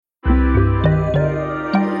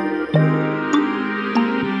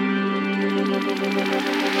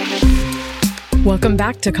Welcome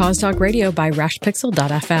back to Cause Talk Radio by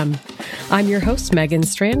RashPixel.fm. I'm your host, Megan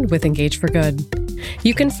Strand with Engage for Good.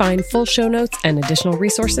 You can find full show notes and additional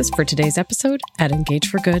resources for today's episode at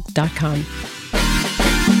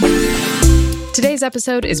engageforgood.com. Today's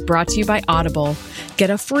episode is brought to you by Audible. Get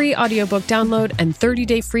a free audiobook download and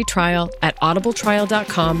 30-day free trial at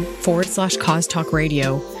audibletrial.com/Cause Talk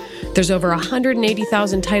Radio. There's over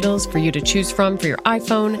 180,000 titles for you to choose from for your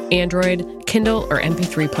iPhone, Android, Kindle, or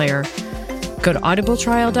MP3 player. Go to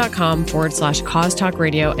audibletrial.com/Cause Talk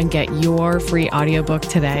Radio and get your free audiobook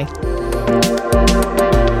today.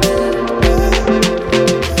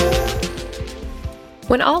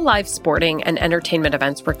 When all live sporting and entertainment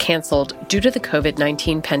events were canceled due to the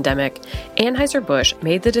COVID-19 pandemic, Anheuser-Busch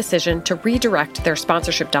made the decision to redirect their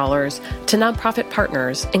sponsorship dollars to nonprofit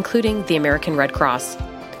partners, including the American Red Cross.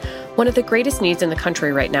 One of the greatest needs in the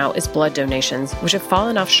country right now is blood donations, which have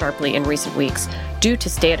fallen off sharply in recent weeks due to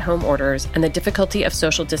stay-at-home orders and the difficulty of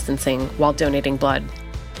social distancing while donating blood.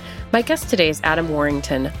 My guest today is Adam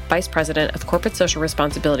Warrington, Vice President of Corporate Social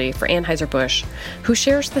Responsibility for Anheuser-Busch, who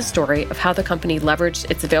shares the story of how the company leveraged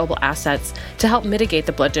its available assets to help mitigate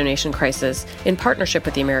the blood donation crisis in partnership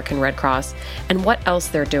with the American Red Cross, and what else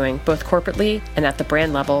they're doing, both corporately and at the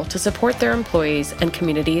brand level, to support their employees and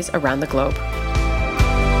communities around the globe.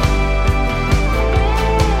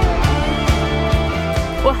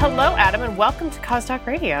 Well, hello, Adam, and welcome to Cause Talk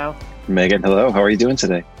Radio. Megan, hello. How are you doing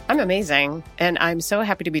today? I'm amazing, and I'm so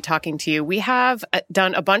happy to be talking to you. We have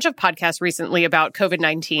done a bunch of podcasts recently about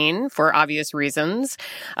COVID-19 for obvious reasons,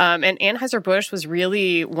 and Anheuser-Busch was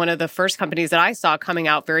really one of the first companies that I saw coming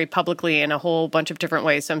out very publicly in a whole bunch of different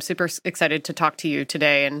ways. So I'm super excited to talk to you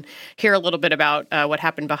today and hear a little bit about what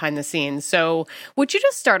happened behind the scenes. So would you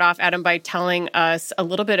just start off, Adam, by telling us a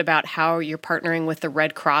little bit about how you're partnering with the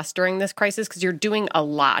Red Cross during this crisis? Because you're doing a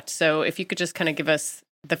lot. So if you could just kind of give us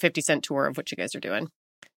the 50-cent tour of what you guys are doing.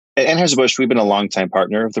 At Anheuser-Busch, we've been a longtime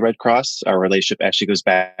partner of the Red Cross. Our relationship actually goes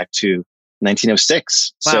back to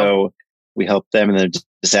 1906. Wow. So we helped them in their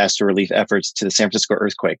disaster relief efforts to the San Francisco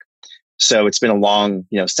earthquake. So it's been a long,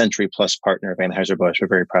 century plus partner of Anheuser-Busch. We're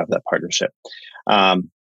very proud of that partnership.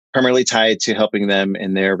 Primarily tied to helping them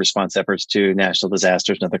in their response efforts to national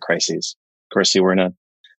disasters and other crises. Of course, we're in a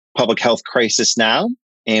public health crisis now.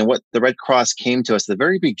 And what the Red Cross came to us at the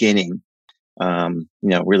very beginning,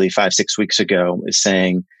 really 5-6 weeks ago, is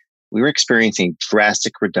saying we were experiencing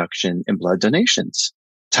drastic reduction in blood donations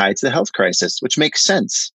tied to the health crisis, which makes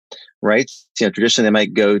sense, right? Traditionally they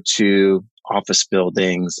might go to office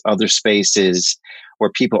buildings, other spaces where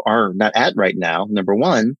people are not at right now, number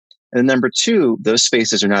one. And number two, those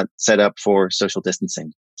spaces are not set up for social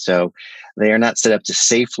distancing. So they are not set up to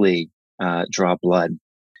safely draw blood.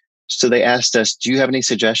 So they asked us, do you have any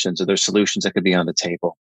suggestions? Are there solutions that could be on the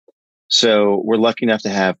table? So we're lucky enough to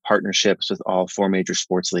have partnerships with all 4 major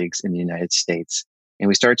sports leagues in the United States. And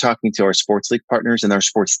we started talking to our sports league partners and our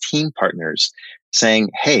sports team partners saying,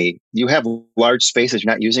 hey, you have large spaces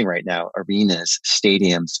you're not using right now, arenas,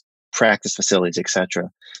 stadiums, practice facilities,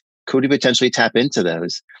 etc. Could we potentially tap into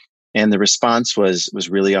those? And the response was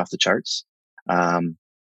really off the charts.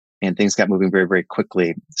 And things got moving very, very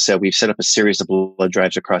quickly. So we've set up a series of blood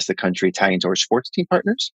drives across the country tying into our sports team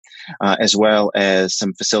partners, as well as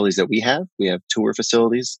some facilities that we have. We have tour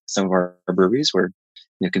facilities, some of our breweries where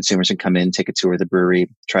consumers can come in, take a tour of the brewery,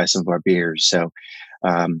 try some of our beers. So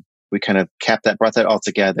we kind of brought that all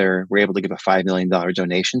together. We're able to give a $5 million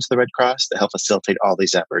donation to the Red Cross to help facilitate all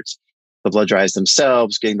these efforts. The blood drives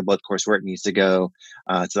themselves, getting the blood course where it needs to go,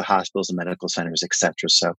 to the hospitals and medical centers, etc.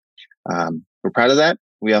 So we're proud of that.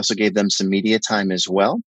 We also gave them some media time as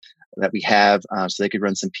well that we have, so they could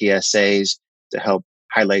run some PSAs to help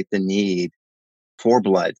highlight the need for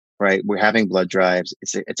blood, right? We're having blood drives.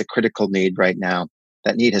 It's a critical need right now.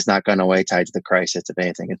 That need has not gone away tied to the crisis. If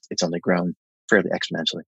anything, it's only grown fairly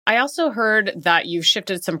exponentially. I also heard that you've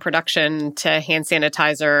shifted some production to hand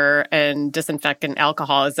sanitizer and disinfectant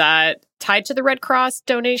alcohol. Is that tied to the Red Cross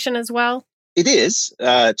donation as well? It is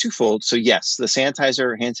twofold. So yes, the hand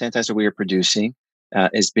sanitizer we are producing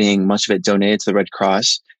is being much of it donated to the Red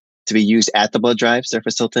Cross to be used at the blood drives they're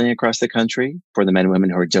facilitating across the country for the men and women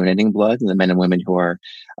who are donating blood and the men and women who are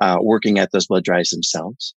working at those blood drives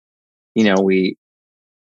themselves.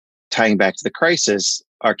 Tying back to the crisis,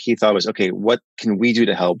 our key thought was, okay, what can we do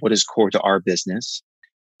to help? What is core to our business?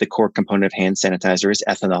 The core component of hand sanitizer is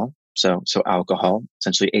ethanol. So alcohol,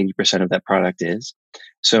 essentially 80% of that product is.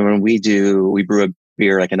 So when we brew a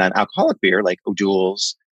beer, like a non-alcoholic beer, like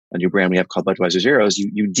O'Doul's, a new brand we have called Budweiser Zeros,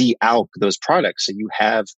 you de-alc those products. So you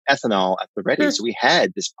have ethanol at the ready. So we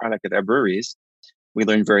had this product at our breweries. We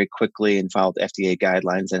learned very quickly and followed FDA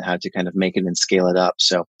guidelines on how to kind of make it and scale it up.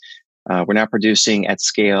 So We're now producing at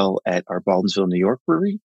scale at our Baldwinsville, New York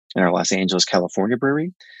brewery and our Los Angeles, California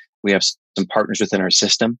brewery. We have some partners within our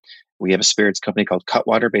system. We have a spirits company called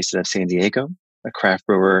Cutwater based out of San Diego, a craft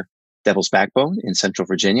brewer, Devil's Backbone in Central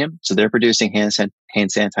Virginia. So they're producing hand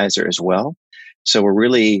sanitizer as well. So we're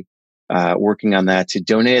really working on that to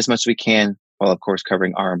donate as much as we can, while of course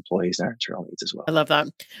covering our employees and our internal needs as well. I love that.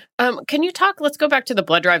 Can you talk, let's go back to the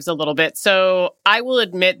blood drives a little bit. So I will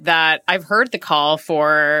admit that I've heard the call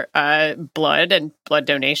for blood and blood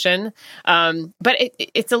donation, but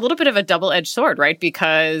it's a little bit of a double-edged sword, right?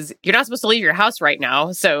 Because you're not supposed to leave your house right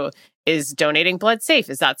now. So is donating blood safe?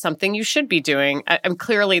 Is that something you should be doing?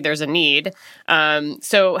 Clearly, there's a need.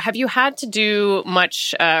 So have you had to do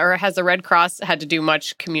much, or has the Red Cross had to do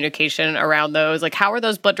much communication around those? Like, how are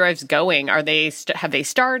those blood drives going? Are they have they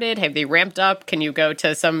started? Have they ramped up? Can you go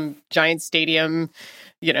to some giant stadium,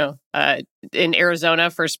 in Arizona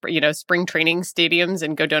for spring training stadiums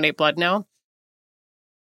and go donate blood now?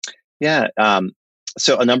 Yeah.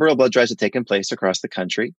 So a number of blood drives have taken place across the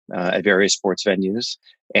country at various sports venues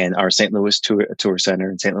and our St. Louis Tour Center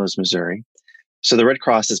in St. Louis, Missouri. So the Red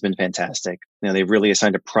Cross has been fantastic. They've really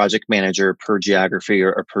assigned a project manager per geography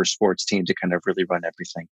or per sports team to kind of really run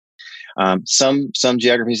everything. Some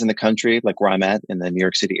geographies in the country, like where I'm at in the New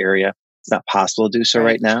York City area, it's not possible to do so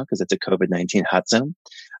right now because it's a COVID-19 hot zone.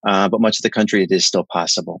 But much of the country, it is still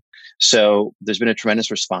possible. So there's been a tremendous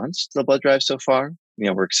response to the blood drive so far.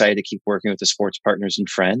 We're excited to keep working with the sports partners and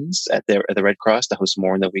friends at the Red Cross to host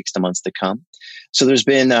more in the weeks to months to come. So there's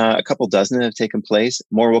been a couple dozen that have taken place.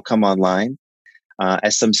 More will come online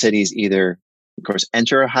as some cities either, of course,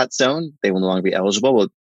 enter a hot zone. They will no longer be eligible. Will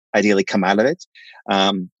ideally come out of it.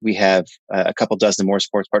 We have a couple dozen more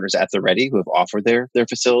sports partners at the ready who have offered their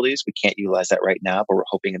facilities. We can't utilize that right now, but we're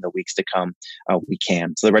hoping in the weeks to come we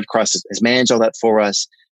can. So the Red Cross has managed all that for us,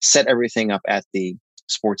 set everything up at the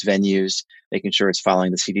sports venues, making sure it's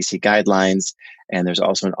following the CDC guidelines. And there's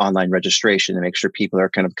also an online registration to make sure people are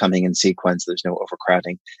kind of coming in sequence. There's no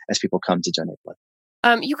overcrowding as people come to donate blood.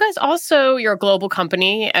 You guys also, you're a global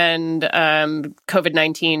company, and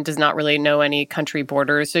COVID-19 does not really know any country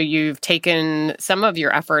borders. So you've taken some of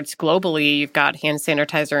your efforts globally. You've got hand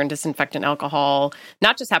sanitizer and disinfectant alcohol,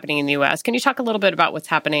 not just happening in the U.S. Can you talk a little bit about what's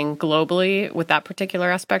happening globally with that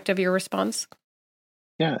particular aspect of your response?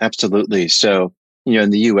 Yeah, absolutely. So,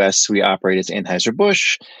 in the U.S., we operate as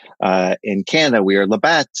Anheuser-Busch. In Canada, we are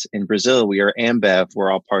Labatt. In Brazil, we are Ambev.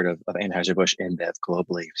 We're all part of Anheuser-Busch InBev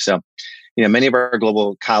globally. So, many of our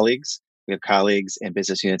global colleagues, we have colleagues and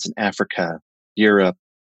business units in Africa, Europe,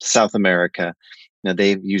 South America.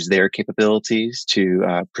 They've used their capabilities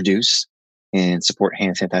to produce and support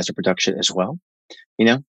hand sanitizer production as well.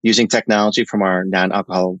 Using technology from our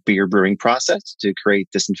non-alcohol beer brewing process to create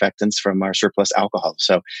disinfectants from our surplus alcohol.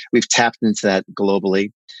 So we've tapped into that globally.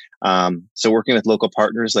 So working with local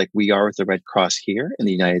partners like we are with the Red Cross here in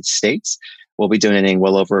the United States, we'll be donating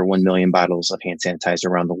well over 1 million bottles of hand sanitizer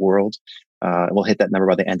around the world. We'll hit that number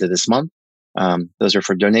by the end of this month. Those are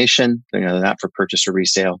for donation. They're not for purchase or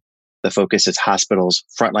resale. The focus is hospitals,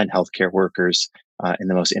 frontline healthcare workers in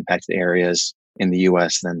the most impacted areas in the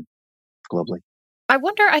U.S. and then globally.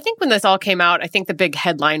 I think when this all came out, I think the big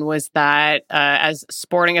headline was that as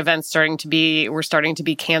sporting events were starting to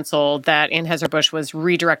be canceled, that Anheuser-Busch was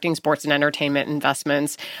redirecting sports and entertainment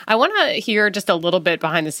investments. I want to hear just a little bit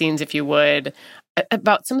behind the scenes, if you would,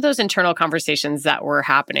 about some of those internal conversations that were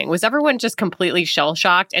happening. Was everyone just completely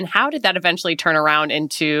shell-shocked? And how did that eventually turn around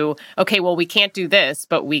into, okay, well, we can't do this,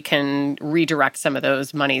 but we can redirect some of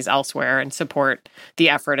those monies elsewhere and support the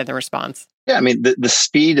effort and the response? Yeah, the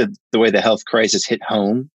speed of the way the health crisis hit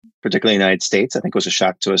home, particularly in the United States, I think was a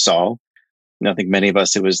shock to us all. I think many of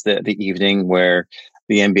us, it was the evening where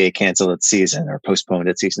the NBA canceled its season, or postponed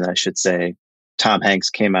its season, I should say. Tom Hanks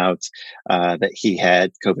came out that he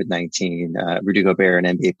had COVID-19. Rudy Gobert,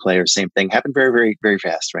 an NBA player, same thing. Happened very, very, very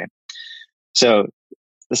fast, right? So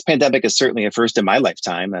this pandemic is certainly a first in my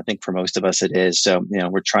lifetime. I think for most of us it is. So,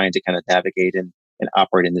 we're trying to kind of navigate and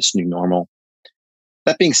operate in this new normal.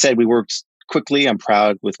 That being said, we worked quickly. I'm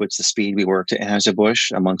proud with which the speed we worked at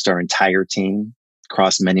Anheuser-Busch amongst our entire team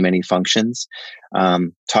across many, many functions,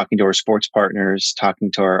 talking to our sports partners,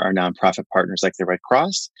 talking to our nonprofit partners like the Red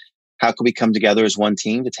Cross. How could we come together as one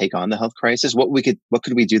team to take on the health crisis? What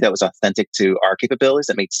could we do that was authentic to our capabilities,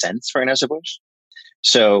 that made sense for Anheuser-Busch?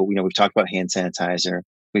 So, we've talked about hand sanitizer.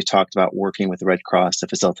 We've talked about working with the Red Cross to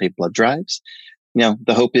facilitate blood drives. The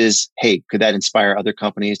hope is, hey, could that inspire other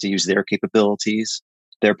companies to use their capabilities,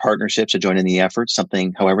 their partnerships to join in the effort,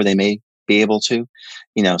 however they may be able to,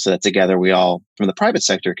 so that together we all, from the private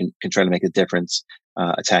sector, can try to make a difference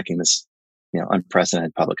attacking this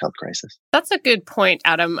unprecedented public health crisis. That's a good point,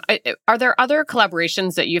 Adam. Are there other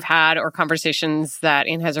collaborations that you've had or conversations that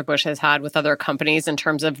Anheuser-Busch has had with other companies in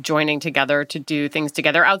terms of joining together to do things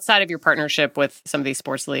together outside of your partnership with some of these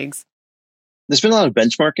sports leagues? There's been a lot of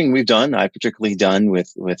benchmarking we've done. I've particularly done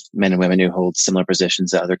with men and women who hold similar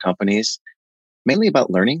positions at other companies, mainly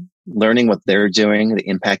about learning what they're doing, the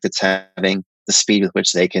impact it's having, the speed with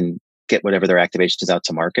which they can get whatever their activations out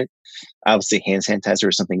to market. Obviously, hand sanitizer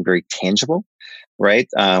is something very tangible, right?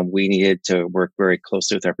 We needed to work very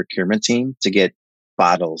closely with our procurement team to get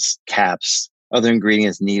bottles, caps, other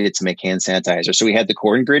ingredients needed to make hand sanitizer. So we had the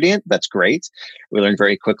core ingredient. That's great. We learned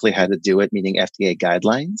very quickly how to do it, meeting FDA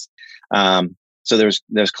guidelines. So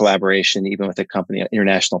there's collaboration even with a company,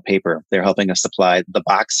 International Paper. They're helping us supply the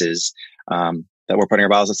boxes that we're putting our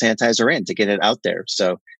bottles of sanitizer in to get it out there.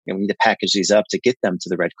 So we need to package these up to get them to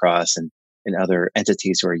the Red Cross and other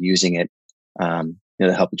entities who are using it to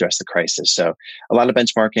help address the crisis. So a lot of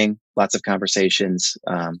benchmarking, lots of conversations.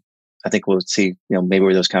 I think we'll see, maybe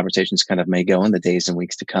where those conversations kind of may go in the days and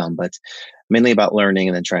weeks to come, but mainly about learning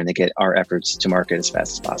and then trying to get our efforts to market as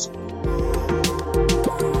fast as possible.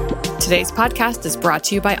 Today's podcast is brought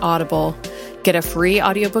to you by Audible. Get a free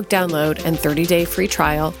audiobook download and 30-day free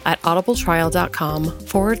trial at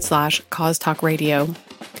audibletrial.com/Cause Talk Radio.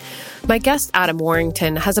 My guest, Adam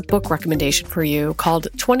Warrington, has a book recommendation for you called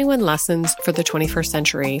 21 Lessons for the 21st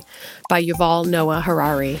Century by Yuval Noah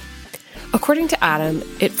Harari. According to Adam,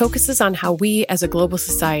 it focuses on how we as a global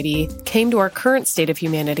society came to our current state of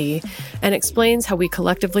humanity and explains how we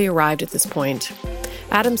collectively arrived at this point.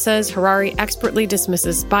 Adam says Harari expertly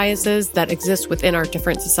dismisses biases that exist within our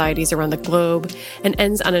different societies around the globe and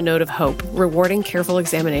ends on a note of hope, rewarding careful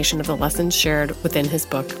examination of the lessons shared within his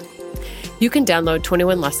book. You can download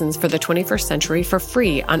 21 Lessons for the 21st Century for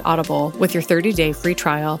free on Audible with your 30-day free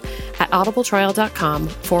trial at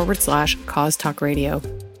audibletrial.com/Cause Talk Radio.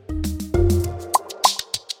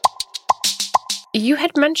 You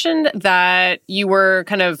had mentioned that you were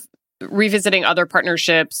kind of revisiting other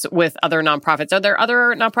partnerships with other nonprofits. Are there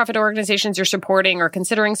other nonprofit organizations you're supporting or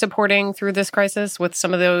considering supporting through this crisis with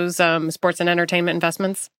some of those sports and entertainment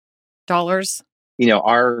investments dollars?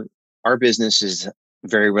 Our business is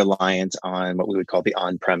very reliant on what we would call the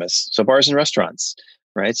on-premise. So bars and restaurants,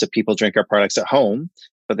 right? So people drink our products at home,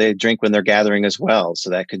 but they drink when they're gathering as well. So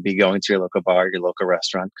that could be going to your local bar, your local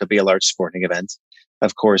restaurant, could be a large sporting event.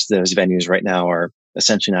 Of course, those venues right now are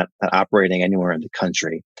essentially not operating anywhere in the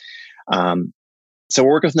country. So we're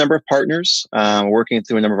working with a number of partners, working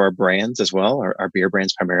through a number of our brands as well, our beer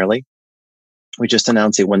brands primarily. We just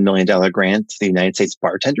announced a $1 million grant to the United States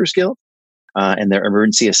Bartenders Guild and their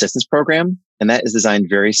emergency assistance program. And that is designed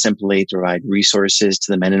very simply to provide resources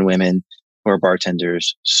to the men and women who are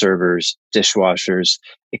bartenders, servers, dishwashers,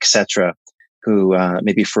 etc., who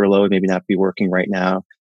may be furloughed, maybe not be working right now,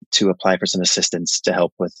 to apply for some assistance to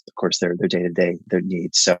help with, of course, their day-to-day, their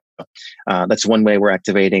needs. So that's one way we're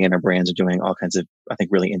activating, and our brands are doing all kinds of, I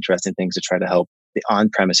think, really interesting things to try to help the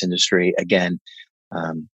on-premise industry. Again,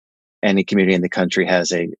 any community in the country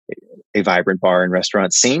has a vibrant bar and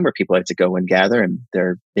restaurant scene where people like to go and gather, and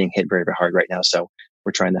they're being hit very, very hard right now. So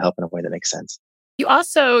we're trying to help in a way that makes sense. You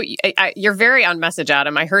also, you're very on message,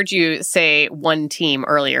 Adam. I heard you say One Team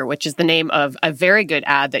earlier, which is the name of a very good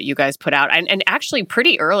ad that you guys put out. And actually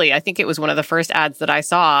pretty early. I think it was one of the first ads that I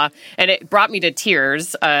saw, and it brought me to tears.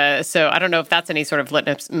 So I don't know if that's any sort of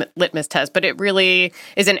litmus test, but it really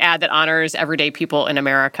is an ad that honors everyday people in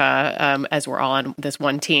America as we're all on this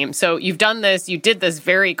one team. So you did this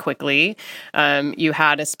very quickly. You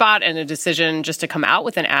had a spot and a decision just to come out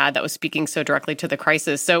with an ad that was speaking so directly to the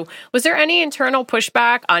crisis. So was there any internal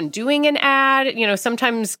pushback on doing an ad?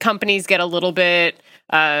 Sometimes companies get a little bit,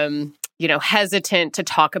 hesitant to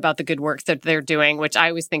talk about the good work that they're doing, which I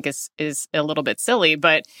always think is a little bit silly.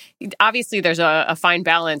 But obviously, there's a fine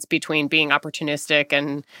balance between being opportunistic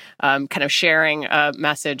and kind of sharing a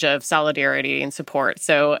message of solidarity and support.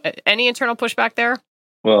 So, any internal pushback there?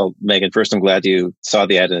 Well, Megan, first, I'm glad you saw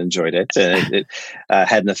the ad and enjoyed it. It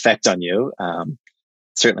had an effect on you.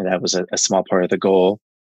 Certainly, that was a small part of the goal.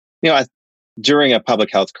 During a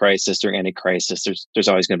public health crisis, during any crisis, there's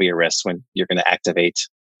always going to be a risk when you're going to activate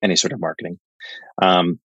any sort of marketing.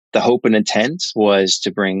 The hope and intent was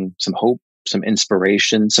to bring some hope, some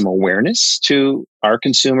inspiration, some awareness to our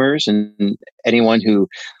consumers and anyone who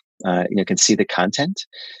can see the content.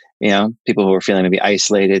 People who are feeling maybe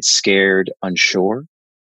isolated, scared, unsure.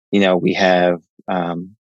 We have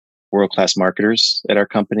world-class marketers at our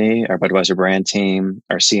company. Our Budweiser brand team,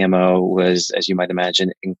 our CMO was, as you might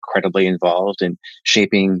imagine, incredibly involved in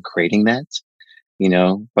creating that.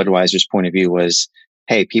 Budweiser's point of view was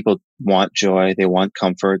hey, people want joy, they want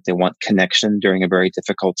comfort, they want connection during a very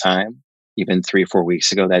difficult time. Even 3 or 4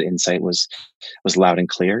 weeks ago, that insight was loud and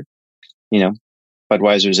clear. You know,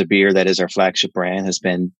 Budweiser is a beer that is our flagship brand, has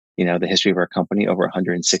been, the history of our company over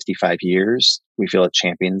 165 years. We feel it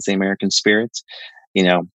champions the American spirit. You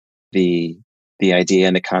know, the the idea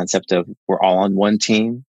and the concept of we're all on one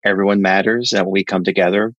team, everyone matters, and when we come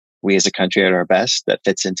together, we as a country at our best, that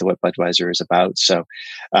fits into what Budweiser is about. So,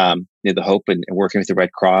 the hope and working with the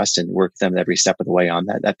Red Cross and work with them every step of the way on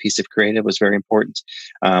that piece of creative was very important.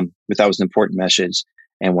 We thought it was an important message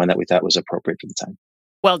and one that we thought was appropriate for the time.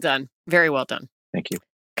 Well done. Very well done. Thank you.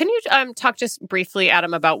 Can you talk just briefly,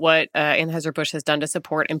 Adam, about what Anheuser-Busch has done to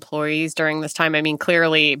support employees during this time? I mean,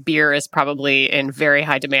 clearly beer is probably in very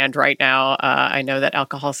high demand right now. I know that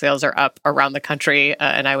alcohol sales are up around the country,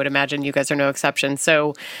 and I would imagine you guys are no exception.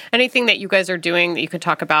 So anything that you guys are doing that you could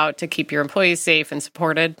talk about to keep your employees safe and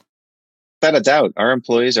supported? Without a doubt, our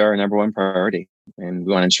employees are our number one priority, and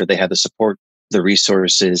we want to ensure they have the support, the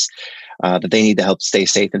resources that they need to help stay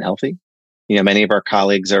safe and healthy. Many of our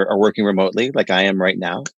colleagues are working remotely, like I am right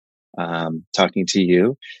now, talking to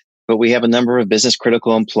you. But we have a number of business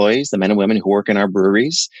critical employees, the men and women who work in our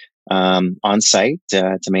breweries, on site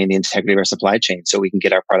to maintain the integrity of our supply chain so we can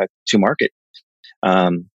get our product to market,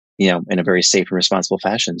 in a very safe and responsible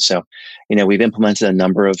fashion. So, we've implemented a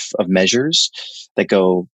number of measures that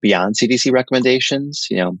go beyond CDC recommendations,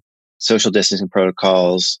 social distancing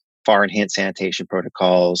protocols, far enhanced sanitation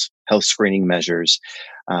protocols, health screening measures.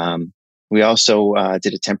 We also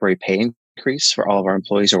did a temporary pay increase for all of our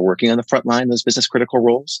employees who are working on the front line, those business critical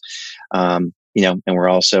roles. And we're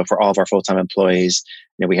also, for all of our full-time employees,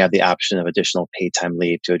 we have the option of additional paid time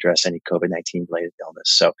leave to address any COVID-19 related illness.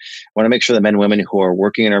 So I want to make sure the men and women who are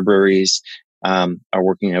working in our breweries are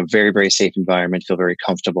working in a very, very safe environment, feel very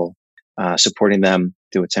comfortable, supporting them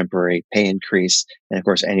through a temporary pay increase. And of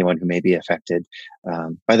course, anyone who may be affected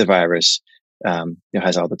by the virus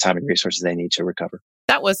has all the time and resources they need to recover.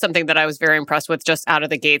 That was something that I was very impressed with just out of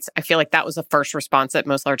the gates. I feel like that was the first response that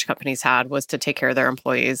most large companies had, was to take care of their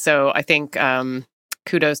employees. So I think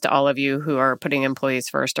kudos to all of you who are putting employees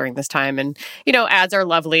first during this time. And, ads are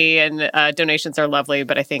lovely and donations are lovely,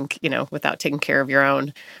 but I think, without taking care of your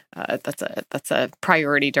own, that's a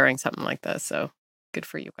priority during something like this. So good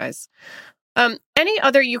for you guys.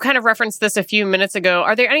 You kind of referenced this a few minutes ago.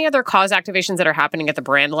 Are there any other cause activations that are happening at the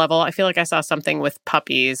brand level? I feel like I saw something with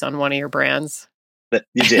puppies on one of your brands. That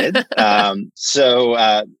you did.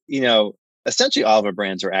 Essentially all of our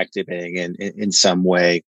brands are activating in some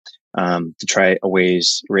way to try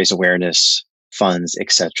ways, raise awareness, funds,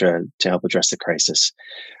 etc., to help address the crisis.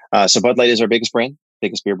 So Bud Light is our biggest brand,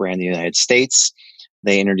 biggest beer brand in the United States.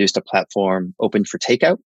 They introduced a platform, Open for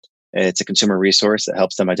Takeout. It's a consumer resource that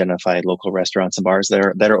helps them identify local restaurants and bars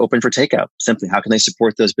that are open for takeout. Simply, how can they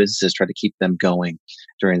support those businesses, try to keep them going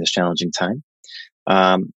during this challenging time?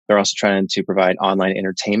 They're also trying to provide online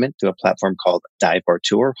entertainment through a platform called Dive Bar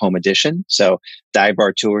Tour Home Edition. So dive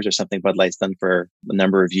bar tours are something Bud Light's done for a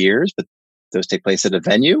number of years, but those take place at a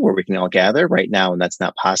venue where we can all gather right now, and that's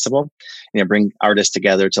not possible. Bring artists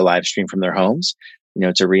together to live stream from their homes,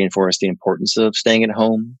 to reinforce the importance of staying at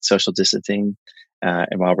home, social distancing,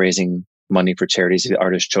 and while raising money for charities of the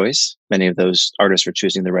artist's choice. Many of those artists are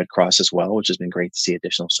choosing the Red Cross as well, which has been great to see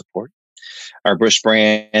additional support. Our Busch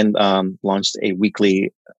brand launched a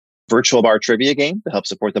weekly virtual bar trivia game to help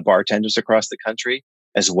support the bartenders across the country,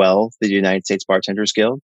 as well the United States Bartenders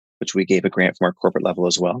Guild, which we gave a grant from our corporate level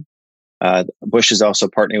as well. Busch is also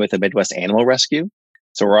partnering with the Midwest Animal Rescue.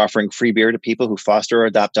 So we're offering free beer to people who foster or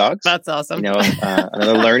adopt dogs. That's awesome.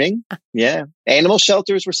 Another learning. Yeah. Animal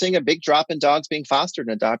shelters, we're seeing a big drop in dogs being fostered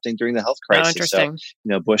and adopting during the health crisis. Oh, interesting.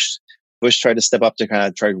 So, Busch tried to step up to kind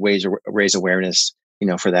of try to raise awareness,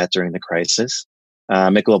 for that during the crisis.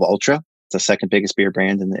 Michelob Ultra, it's the second biggest beer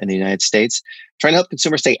brand in the United States, trying to help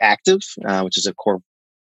consumers stay active, which is a core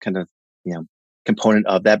kind of, component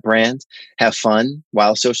of that brand. Have fun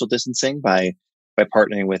while social distancing by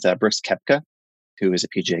partnering with Brooks Koepka, who is a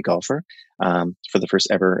PGA golfer, for the first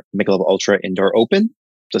ever Michelob Ultra Indoor Open.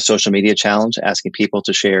 It's a social media challenge asking people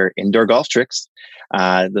to share indoor golf tricks,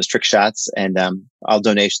 those trick shots, and all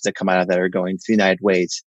donations that come out of that are going to the United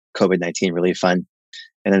Way's COVID-19 Relief Fund.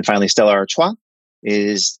 And then finally, Stella Artois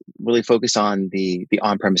is really focused on the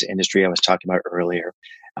on-premise industry I was talking about earlier.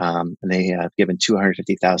 And they have given $250,000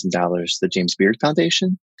 to the James Beard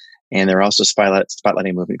Foundation. And they're also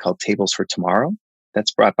spotlighting a movement called Tables for Tomorrow.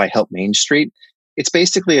 That's brought by Help Main Street. It's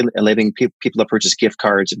basically enabling people to purchase gift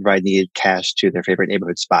cards and provide needed cash to their favorite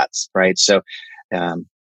neighborhood spots, right? So the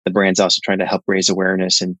brand's also trying to help raise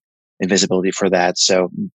awareness and visibility for that.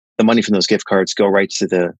 So the money from those gift cards go right to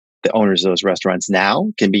the the owners of those restaurants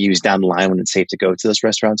now can be used down the line when it's safe to go to those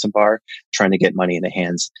restaurants and bar, trying to get money in the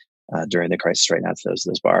hands during the crisis right now to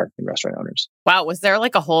those bar and restaurant owners. Wow. Was there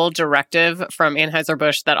like a whole directive from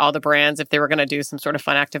Anheuser-Busch that all the brands, if they were going to do some sort of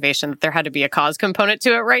fun activation, that there had to be a cause component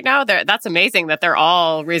to it right now? That's amazing that they're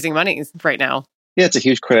all raising money right now. Yeah, it's a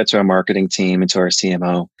huge credit to our marketing team and to our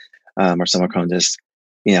CMO, Marcel Marcondes.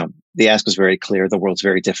 The ask was very clear. The world's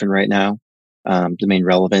very different right now. To remain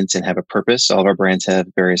relevant and have a purpose. All of our brands have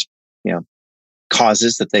various,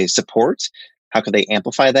 causes that they support. How could they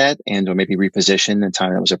amplify that and or maybe reposition in a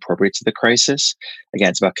time that was appropriate to the crisis? Again,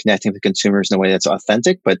 it's about connecting with consumers in a way that's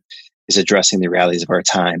authentic, but is addressing the realities of our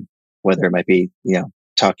time, whether it might be,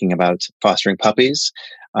 talking about fostering puppies,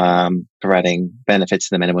 providing benefits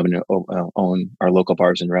to the men and women who own our local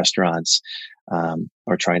bars and restaurants,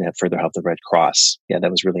 or trying to further help the Red Cross. Yeah,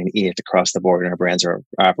 that was really an edict across the board, and our brands are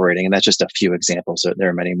operating. And that's just a few examples. There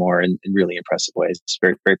are many more in really impressive ways. It's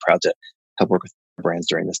very, very proud to help work with our brands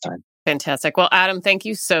during this time. Fantastic. Well, Adam, thank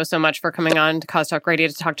you so much for coming on to Cause Talk Radio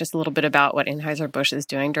to talk just a little bit about what Anheuser-Busch is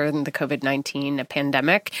doing during the COVID-19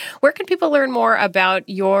 pandemic. Where can people learn more about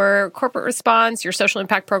your corporate response, your social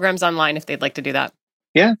impact programs online if they'd like to do that?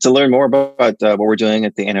 Yeah, to learn more about what we're doing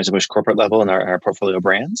at the Anheuser-Busch corporate level and our portfolio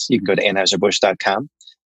brands, you can go to anheuserbusch.com.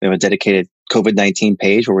 We have a dedicated COVID-19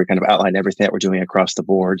 page where we kind of outline everything that we're doing across the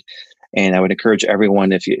board. And I would encourage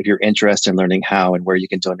everyone, if you're interested in learning how and where you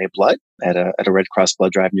can donate blood at a Red Cross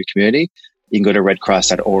blood drive in your community, you can go to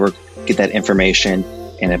redcross.org, get that information.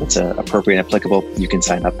 And if it's appropriate and applicable, you can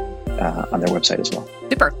sign up on their website as well.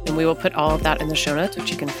 Super. And we will put all of that in the show notes,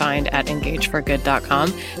 which you can find at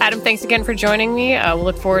engageforgood.com. Adam, thanks again for joining me. We'll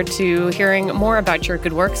look forward to hearing more about your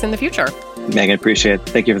good works in the future. Megan, appreciate it.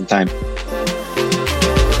 Thank you for the time.